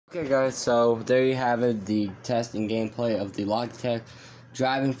Okay guys, so there you have it, the test and gameplay of the Logitech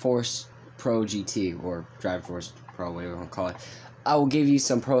Driving Force Pro GT, or Driving Force Pro, whatever you want to call it. I will give you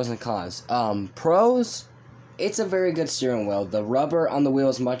some pros and cons. Pros, it's a very good steering wheel. The rubber on the wheel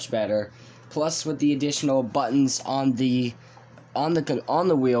is much better. Plus, with the additional buttons on the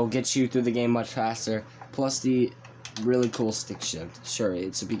wheel, gets you through the game much faster. Plus the really cool stick shift. Sure,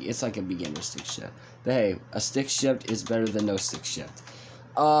 it's like a beginner stick shift, but hey, a stick shift is better than no stick shift.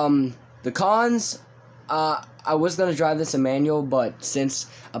 The cons, I was gonna drive this in manual, but since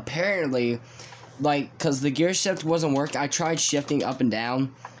apparently, cause the gear shift wasn't working, I tried shifting up and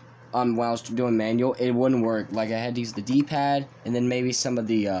down, while I was doing manual, it wouldn't work. I had to use the D-pad, and then maybe some of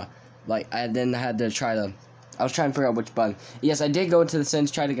the, I was trying to figure out which button. Yes, I did go into the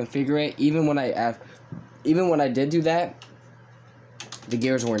settings, try to configure it, even when I did do that, the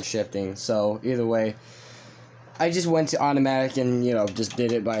gears weren't shifting, so either way, I just went to automatic and, just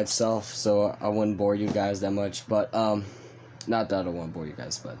did it by itself, so I wouldn't bore you guys that much, but, not that I don't want to bore you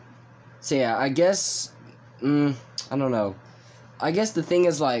guys, but, so yeah, I guess, I don't know, I guess the thing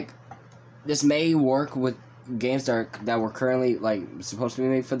is, this may work with games that were currently, supposed to be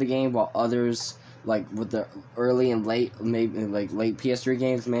made for the game, while others, with the early and late, maybe, late PS3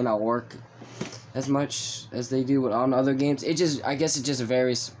 games may not work as much as they do on other games. I guess it just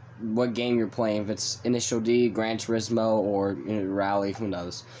varies what game you're playing, if it's Initial D, Gran Turismo, or Rally, who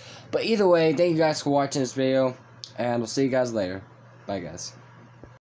knows. But either way, thank you guys for watching this video, and I'll see you guys later. Bye guys.